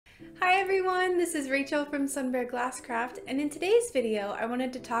Hi everyone, this is Rachel from SunBearGlassCraft, and in today's video I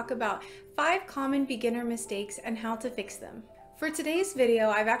wanted to talk about 5 common beginner mistakes and how to fix them. For today's video,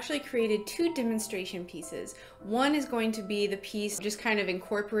 I've actually created 2 demonstration pieces. One is going to be the piece just kind of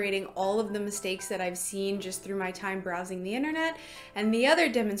incorporating all of the mistakes that I've seen just through my time browsing the internet, and the other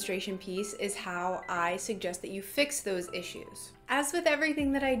demonstration piece is how I suggest that you fix those issues. As with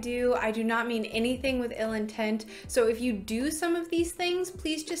everything that I do not mean anything with ill intent, so if you do some of these things,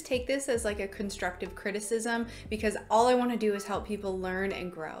 please just take this as like a constructive criticism, because all I want to do is help people learn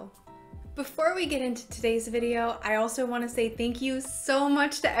and grow. Before we get into today's video, I also want to say thank you so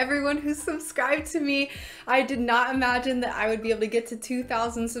much to everyone who subscribed to me. I did not imagine that I would be able to get to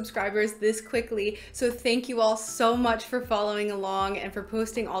 2,000 subscribers this quickly, so thank you all so much for following along and for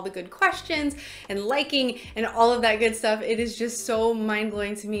posting all the good questions and liking and all of that good stuff. It is just so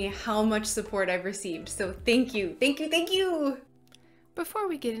mind-blowing to me how much support I've received, so thank you, thank you, thank you! Before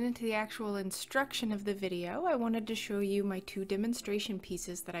we get into the actual instruction of the video, I wanted to show you my 2 demonstration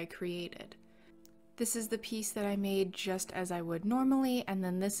pieces that I created. This is the piece that I made just as I would normally, and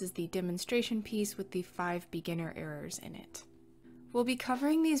then this is the demonstration piece with the 5 beginner errors in it. We'll be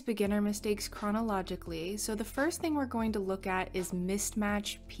covering these beginner mistakes chronologically, so the first thing we're going to look at is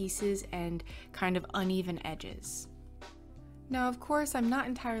mismatched pieces and kind of uneven edges. Now, of course, I'm not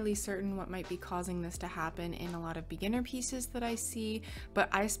entirely certain what might be causing this to happen in a lot of beginner pieces that I see, but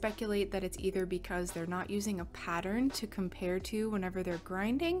I speculate that it's either because they're not using a pattern to compare to whenever they're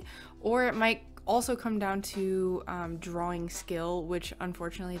grinding, or it might also come down to drawing skill, which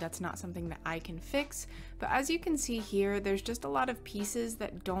unfortunately that's not something that I can fix. But as you can see here, there's just a lot of pieces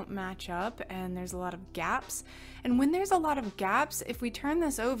that don't match up and there's a lot of gaps. And when there's a lot of gaps, if we turn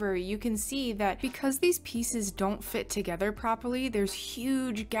this over, you can see that because these pieces don't fit together properly, there's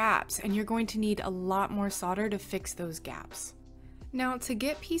huge gaps and you're going to need a lot more solder to fix those gaps. Now, to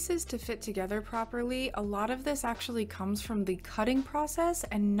get pieces to fit together properly, a lot of this actually comes from the cutting process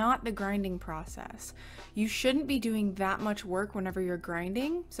and not the grinding process. You shouldn't be doing that much work whenever you're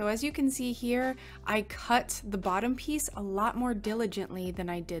grinding. So as you can see here, I cut the bottom piece a lot more diligently than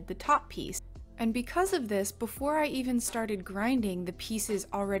I did the top piece. And because of this, before I even started grinding, the pieces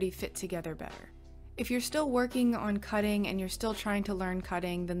already fit together better. If you're still working on cutting and you're still trying to learn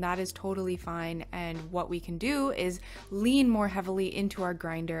cutting, then that is totally fine, and what we can do is lean more heavily into our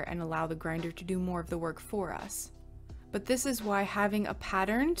grinder and allow the grinder to do more of the work for us. But this is why having a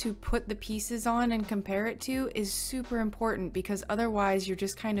pattern to put the pieces on and compare it to is super important, because otherwise you're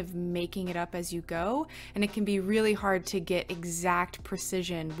just kind of making it up as you go, and it can be really hard to get exact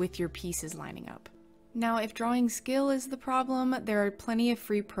precision with your pieces lining up. Now, if drawing skill is the problem, there are plenty of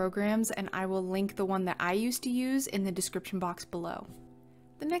free programs, and I will link the one that I used to use in the description box below.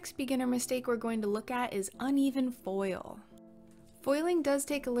 The next beginner mistake we're going to look at is uneven foil. Foiling does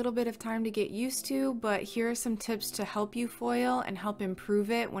take a little bit of time to get used to, but here are some tips to help you foil and help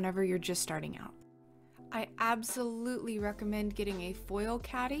improve it whenever you're just starting out. I absolutely recommend getting a foil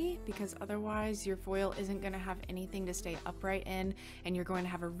caddy, because otherwise your foil isn't going to have anything to stay upright in and you're going to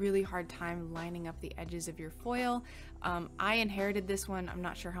have a really hard time lining up the edges of your foil. I inherited this one. I'm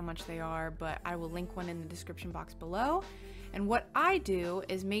not sure how much they are, but I will link one in the description box below. And what I do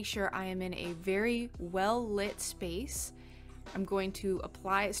is make sure I am in a very well lit space. I'm going to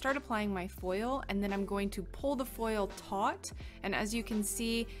start applying my foil, and then I'm going to pull the foil taut, and as you can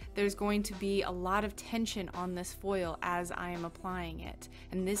see, there's going to be a lot of tension on this foil as I am applying it.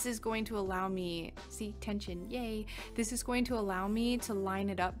 And this is going to allow me, see, tension, yay! This is going to allow me to line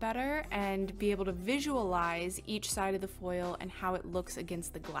it up better and be able to visualize each side of the foil and how it looks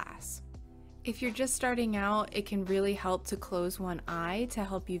against the glass. If you're just starting out, it can really help to close one eye to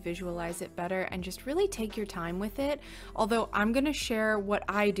help you visualize it better and just really take your time with it. Although I'm going to share what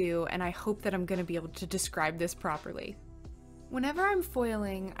I do, and I hope that I'm going to be able to describe this properly. Whenever I'm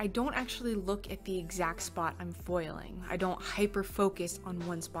foiling, I don't actually look at the exact spot I'm foiling. I don't hyper focus on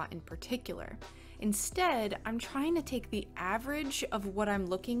one spot in particular. Instead, I'm trying to take the average of what I'm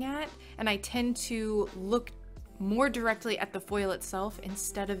looking at, and I tend to look more directly at the foil itself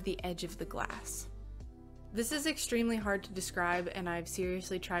instead of the edge of the glass. This is extremely hard to describe, and I've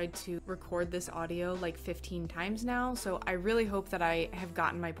seriously tried to record this audio like 15 times now, so I really hope that I have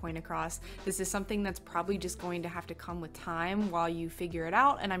gotten my point across. This is something that's probably just going to have to come with time while you figure it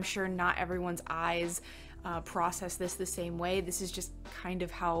out, and I'm sure not everyone's eyes process this the same way. This is just kind of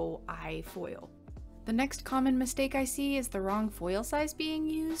how I foil. The next common mistake I see is the wrong foil size being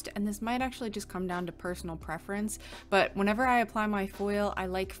used, and this might actually just come down to personal preference, but whenever I apply my foil, I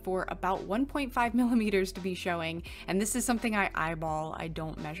like for about 1.5 millimeters to be showing, and this is something I eyeball. I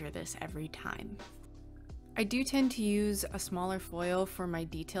don't measure this every time. I do tend to use a smaller foil for my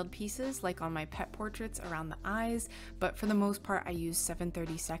detailed pieces, like on my pet portraits around the eyes, but for the most part I use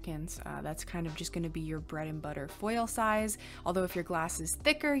 7/32. That's kind of just going to be your bread and butter foil size, although if your glass is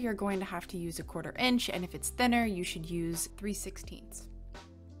thicker, you're going to have to use a 1/4 inch, and if it's thinner, you should use 3/16.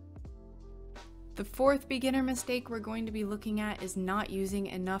 The fourth beginner mistake we're going to be looking at is not using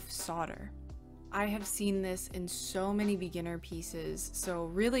enough solder. I have seen this in so many beginner pieces, so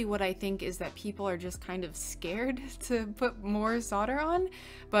really what I think is that people are just kind of scared to put more solder on,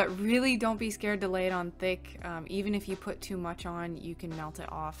 but really don't be scared to lay it on thick. Even if you put too much on, you can melt it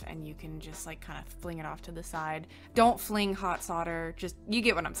off and you can just like kind of fling it off to the side. Don't fling hot solder, just, you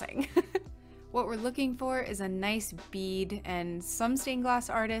get what I'm saying. What we're looking for is a nice bead, and some stained glass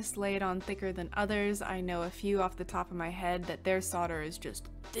artists lay it on thicker than others. I know a few off the top of my head that their solder is just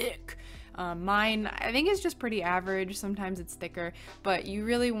thick. Mine, I think, is just pretty average. Sometimes it's thicker, but you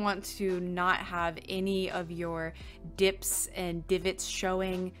really want to not have any of your dips and divots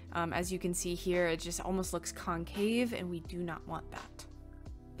showing. As you can see here, it just almost looks concave, and we do not want that.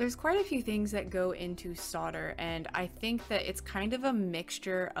 There's quite a few things that go into solder, and I think that it's kind of a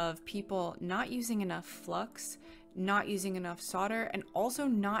mixture of people not using enough flux, not using enough solder, and also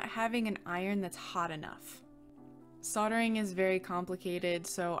not having an iron that's hot enough. Soldering is very complicated,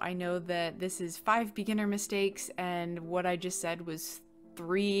 so I know that this is 5 beginner mistakes, and what I just said was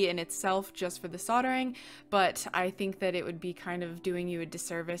 3 in itself just for the soldering, but I think that it would be kind of doing you a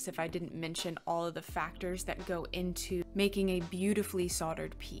disservice if I didn't mention all of the factors that go into making a beautifully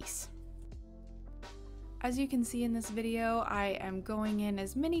soldered piece. As you can see in this video, I am going in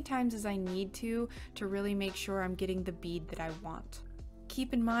as many times as I need to really make sure I'm getting the bead that I want.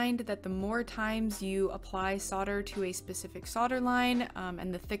 Keep in mind that the more times you apply solder to a specific solder line,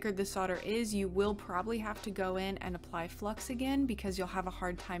 and the thicker the solder is, you will probably have to go in and apply flux again because you'll have a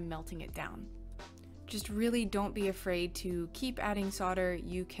hard time melting it down. Just really don't be afraid to keep adding solder.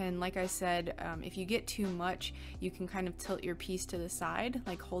 You can, like I said, if you get too much, you can kind of tilt your piece to the side,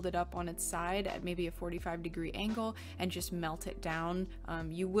 like hold it up on its side at maybe a 45-degree angle and just melt it down.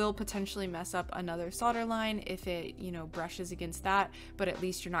 You will potentially mess up another solder line if it, brushes against that, but at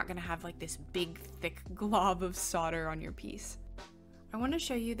least you're not gonna have like this big, thick glob of solder on your piece. I want to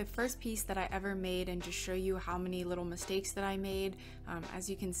show you the first piece that I ever made and just show you how many little mistakes that I made. As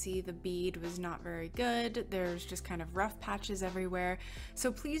you can see, the bead was not very good. There's just kind of rough patches everywhere.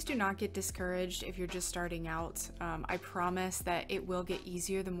 So please do not get discouraged if you're just starting out. I promise that it will get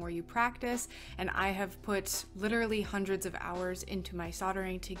easier the more you practice, and I have put literally hundreds of hours into my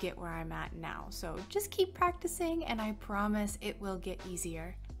soldering to get where I'm at now. So just keep practicing and I promise it will get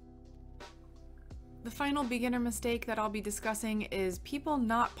easier. The final beginner mistake that I'll be discussing is people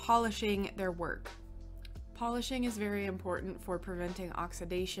not polishing their work. Polishing is very important for preventing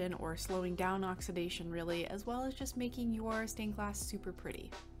oxidation or slowing down oxidation really, as well as just making your stained glass super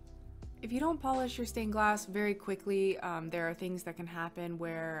pretty. If you don't polish your stained glass very quickly, there are things that can happen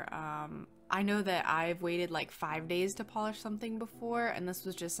where I know that I've waited like 5 days to polish something before, and this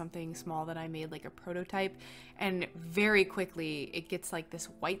was just something small that I made, like a prototype, and very quickly it gets like this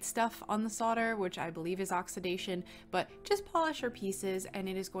white stuff on the solder, which I believe is oxidation. But just polish your pieces and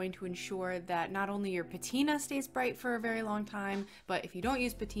it is going to ensure that not only your patina stays bright for a very long time, but if you don't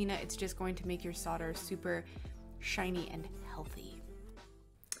use patina, it's just going to make your solder super shiny and healthy.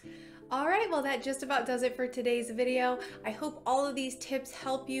 Alright, well that just about does it for today's video. I hope all of these tips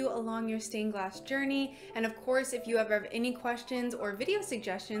help you along your stained glass journey, and of course if you ever have any questions or video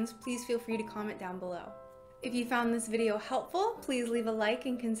suggestions, please feel free to comment down below. If you found this video helpful, please leave a like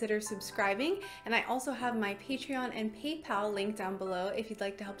and consider subscribing, and I also have my Patreon and PayPal linked down below if you'd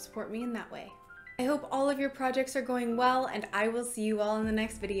like to help support me in that way. I hope all of your projects are going well, and I will see you all in the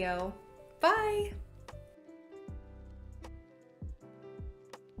next video. Bye!